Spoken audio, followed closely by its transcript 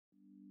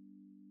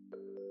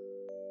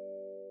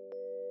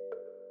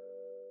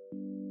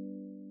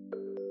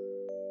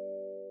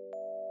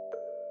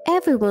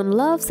Everyone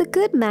loves a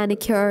good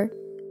manicure.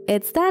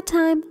 It's that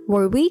time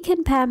where we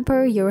can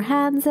pamper your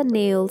hands and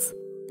nails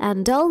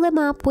and doll them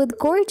up with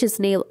gorgeous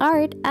nail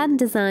art and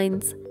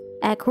designs.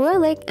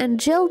 Acrylic and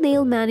gel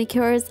nail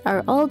manicures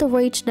are all the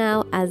rage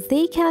now, as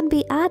they can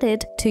be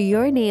added to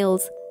your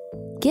nails,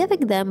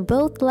 giving them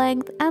both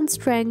length and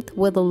strength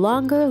with a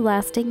longer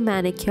lasting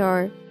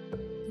manicure.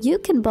 You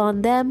can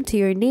bond them to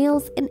your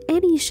nails in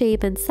any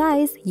shape and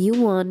size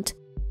you want.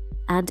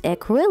 And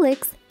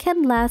acrylics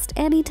can last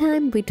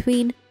anytime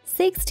between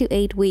 6 to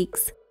 8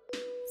 weeks.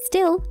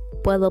 Still,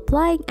 while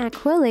applying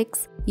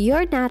acrylics,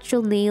 your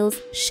natural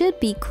nails should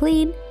be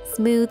clean,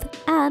 smooth,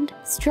 and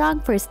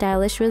strong for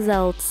stylish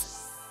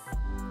results.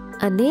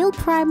 A nail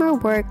primer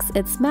works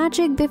its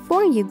magic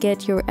before you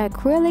get your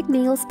acrylic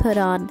nails put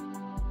on.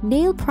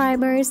 Nail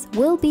primers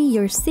will be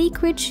your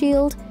secret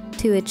shield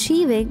to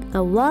achieving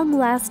a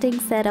long-lasting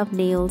set of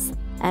nails.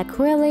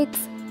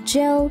 Acrylics,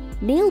 gel,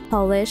 nail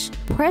polish,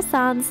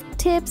 press-ons,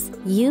 tips,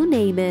 you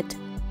name it.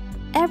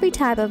 Every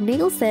type of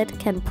nail set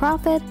can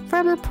profit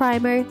from a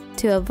primer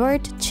to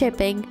avert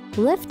chipping,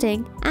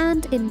 lifting,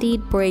 and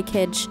indeed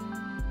breakage.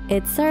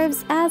 It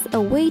serves as a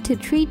way to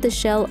treat the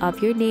shell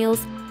of your nails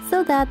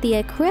so that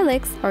the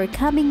acrylics or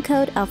coming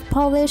coat of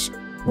polish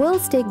will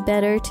stick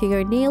better to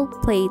your nail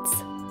plates.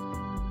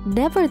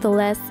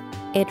 Nevertheless,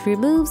 it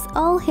removes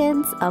all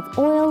hints of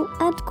oil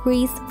and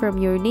grease from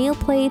your nail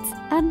plates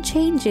and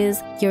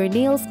changes your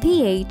nail's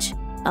pH,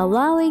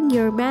 allowing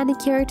your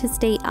manicure to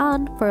stay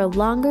on for a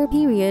longer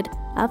period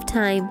of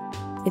time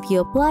if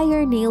you apply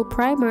your nail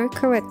primer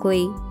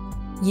correctly.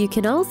 You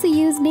can also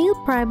use nail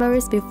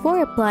primers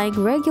before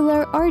applying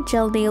regular or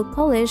gel nail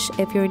polish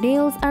if your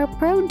nails are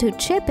prone to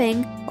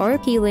chipping or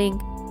peeling,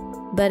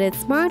 but it's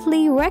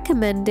smartly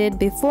recommended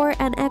before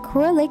an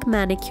acrylic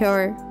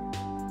manicure.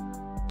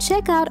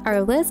 Check out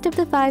our list of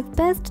the 5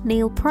 best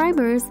nail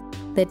primers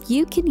that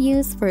you can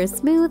use for a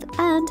smooth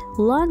and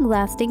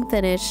long-lasting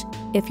finish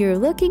if you're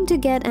looking to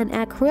get an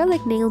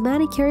acrylic nail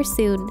manicure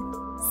soon.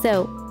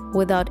 So,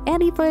 without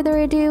any further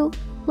ado,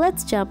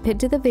 let's jump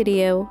into the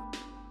video.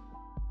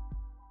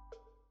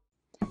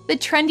 The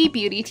Trendy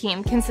Beauty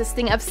team,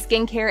 consisting of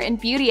skincare and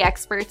beauty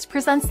experts,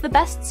 presents the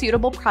best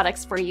suitable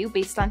products for you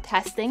based on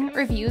testing,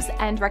 reviews,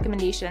 and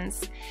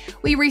recommendations.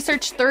 We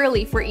research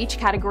thoroughly for each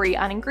category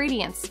on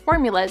ingredients,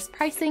 formulas,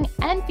 pricing,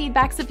 and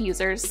feedbacks of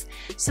users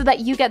so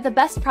that you get the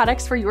best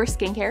products for your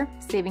skincare,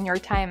 saving your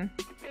time.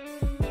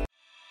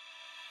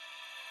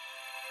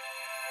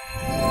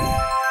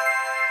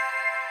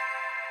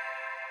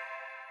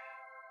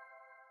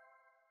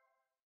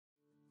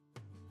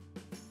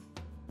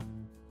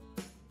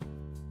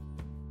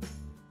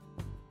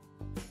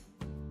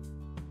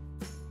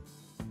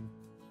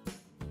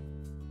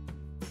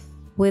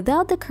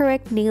 Without the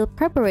correct nail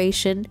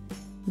preparation,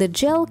 the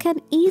gel can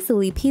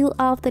easily peel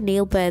off the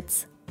nail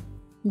beds.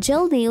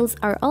 Gel nails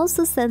are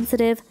also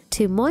sensitive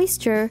to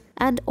moisture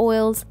and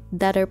oils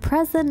that are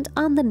present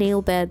on the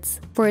nail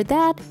beds. For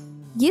that,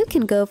 you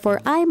can go for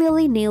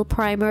AIMEILI Nail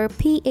Primer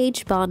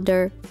pH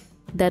Bonder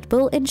that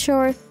will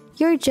ensure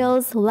your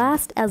gels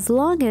last as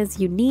long as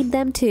you need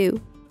them to.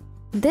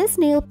 This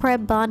nail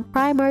prep bond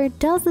primer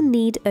doesn't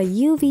need a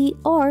UV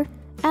or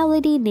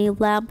LED nail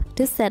lamp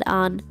to set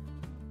on.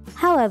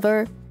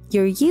 However,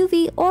 your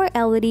UV or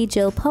LED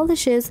gel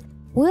polishes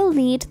will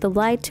need the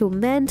light to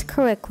mend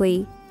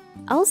correctly.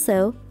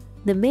 Also,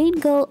 the main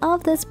goal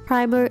of this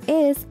primer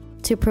is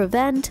to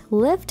prevent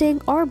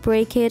lifting or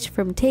breakage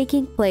from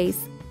taking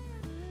place.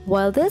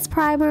 While this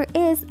primer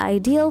is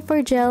ideal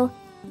for gel,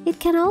 it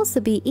can also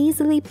be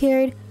easily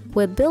paired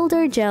with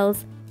builder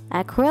gels,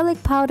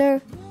 acrylic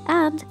powder,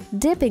 and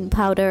dipping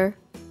powder.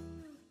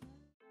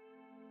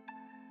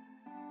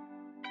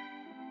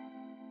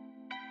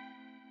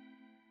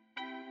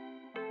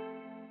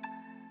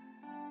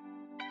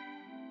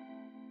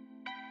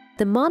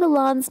 The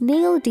Modelones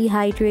Nail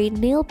Dehydrate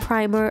Nail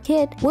Primer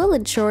Kit will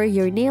ensure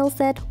your nail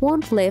set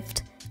won't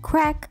lift,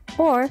 crack,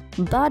 or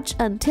budge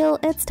until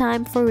it's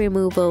time for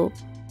removal.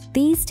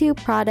 These 2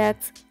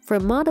 products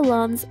from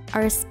Modelones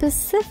are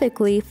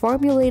specifically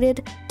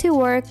formulated to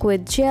work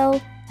with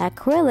gel,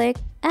 acrylic,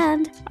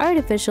 and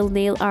artificial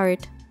nail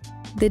art.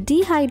 The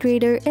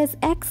dehydrator is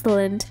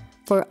excellent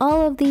for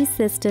all of these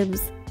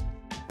systems,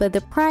 but the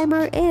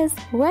primer is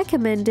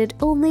recommended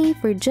only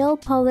for gel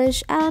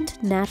polish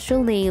and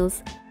natural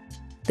nails.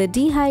 The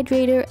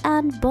dehydrator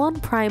and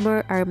bond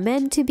primer are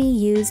meant to be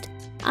used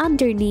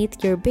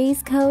underneath your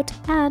base coat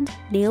and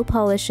nail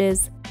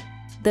polishes.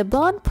 The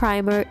bond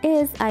primer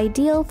is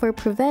ideal for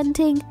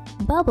preventing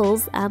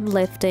bubbles and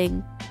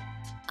lifting.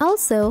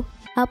 Also,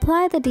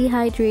 apply the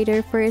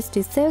dehydrator first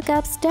to soak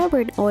up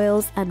stubborn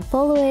oils and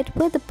follow it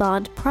with the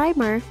bond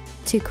primer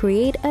to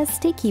create a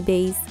sticky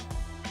base.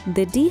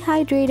 The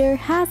dehydrator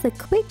has a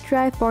quick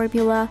dry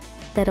formula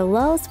that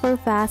allows for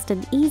fast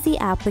and easy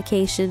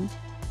application.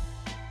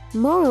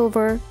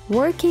 Moreover,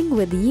 working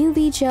with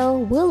UV gel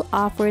will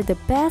offer the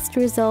best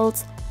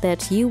results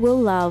that you will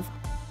love.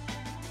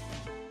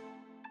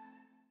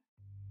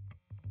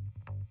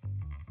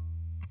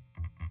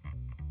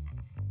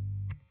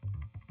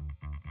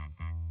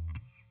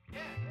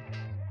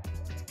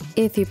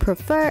 If you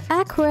prefer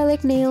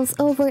acrylic nails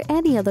over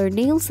any other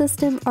nail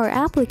system or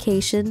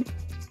application,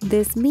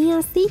 this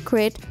Mia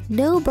Secret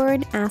No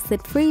Burn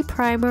Acid-Free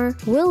Primer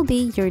will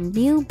be your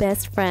new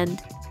best friend.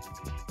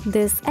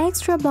 This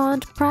Extra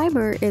Bond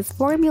Primer is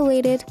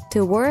formulated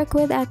to work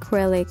with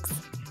acrylics.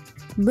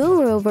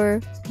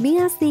 Moreover,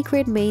 Mia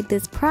Secret made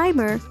this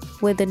primer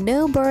with a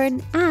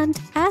no-burn and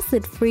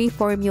acid-free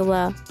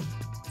formula,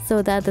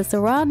 so that the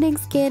surrounding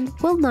skin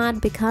will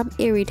not become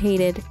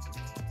irritated.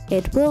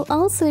 It will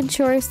also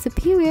ensure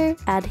superior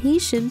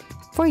adhesion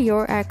for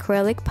your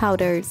acrylic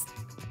powders.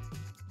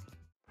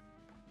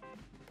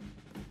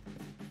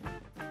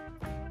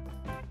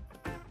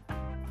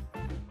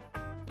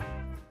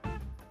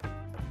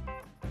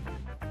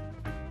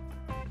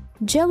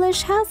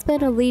 Gelish has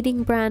been a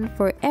leading brand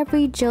for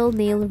every gel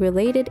nail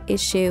related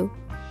issue.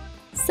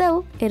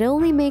 So it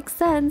only makes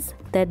sense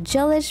that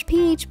Gelish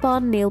pH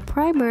Bond Nail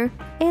Primer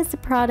is a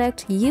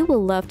product you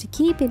will love to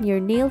keep in your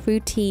nail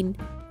routine.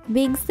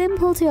 Being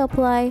simple to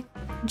apply,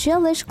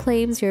 Gelish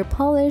claims your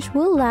polish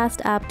will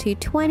last up to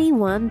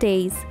 21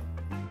 days.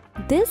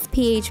 This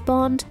pH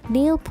Bond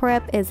nail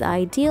prep is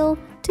ideal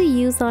to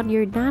use on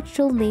your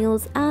natural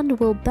nails and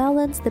will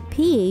balance the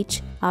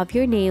pH of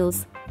your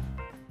nails.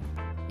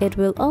 It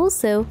will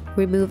also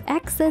remove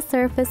excess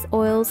surface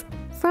oils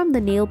from the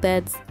nail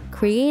beds,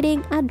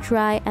 creating a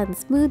dry and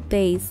smooth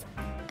base.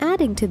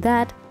 Adding to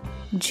that,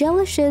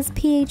 Gelish's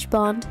pH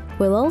bond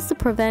will also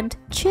prevent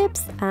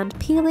chips and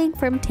peeling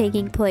from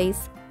taking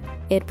place.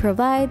 It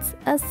provides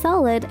a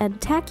solid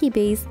and tacky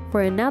base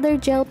for another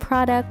gel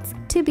product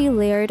to be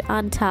layered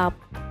on top.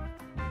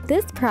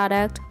 This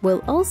product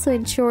will also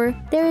ensure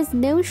there is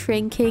no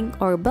shrinking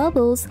or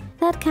bubbles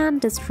that can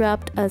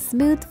disrupt a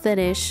smooth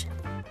finish.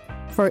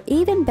 For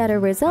even better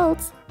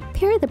results,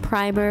 pair the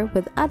primer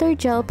with other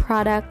gel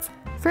products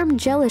from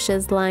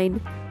Gelish's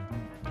line.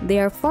 They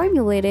are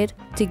formulated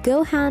to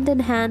go hand in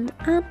hand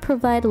and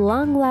provide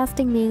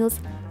long-lasting nails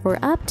for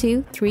up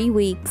to 3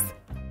 weeks.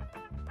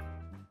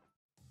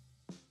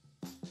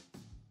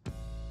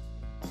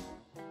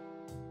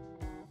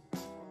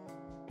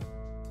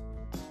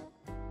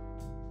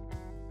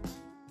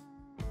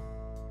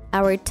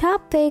 Our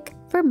top pick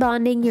for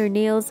bonding your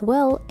nails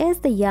well is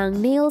the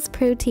Young Nails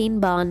Protein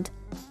Bond.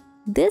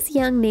 This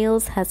Young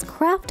Nails has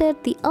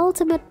crafted the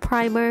ultimate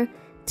primer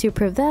to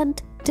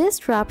prevent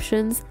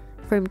disruptions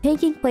from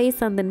taking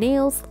place on the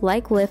nails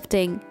like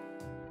lifting.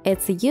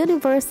 It's a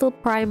universal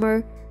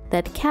primer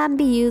that can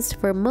be used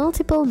for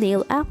multiple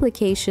nail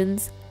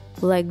applications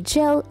like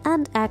gel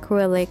and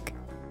acrylic,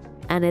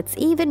 and it's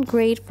even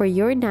great for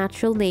your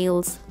natural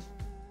nails.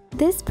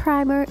 This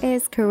primer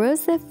is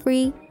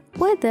corrosive-free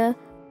with a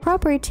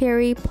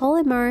proprietary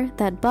polymer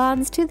that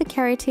bonds to the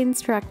keratin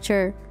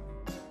structure.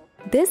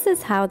 This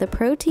is how the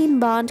protein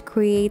bond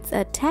creates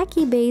a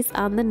tacky base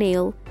on the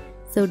nail,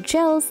 so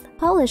gels,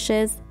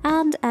 polishes,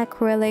 and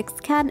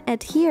acrylics can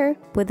adhere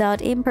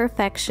without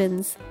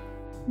imperfections.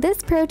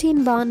 This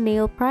protein bond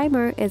nail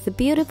primer is a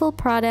beautiful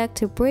product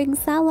to bring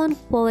salon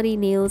quality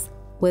nails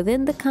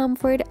within the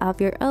comfort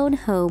of your own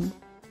home.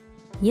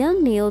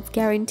 Young Nails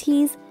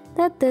guarantees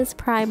that this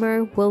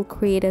primer will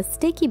create a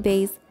sticky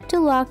base to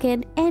lock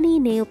in any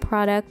nail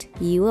product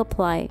you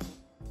apply.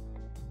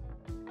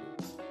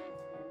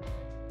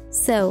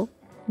 So,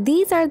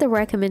 these are the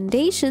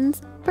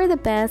recommendations for the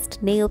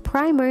best nail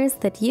primers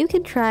that you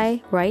can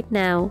try right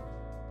now.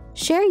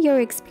 Share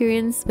your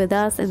experience with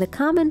us in the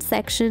comment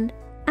section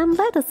and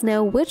let us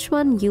know which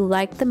one you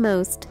like the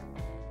most.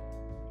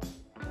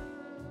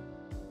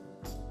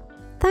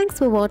 Thanks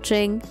for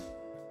watching.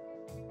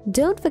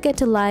 Don't forget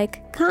to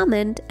like,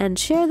 comment, and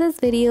share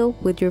this video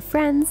with your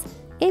friends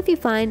if you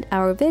find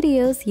our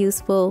videos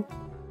useful.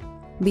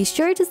 Be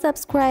sure to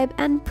subscribe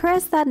and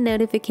press that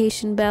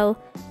notification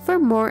bell for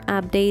more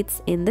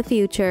updates in the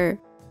future.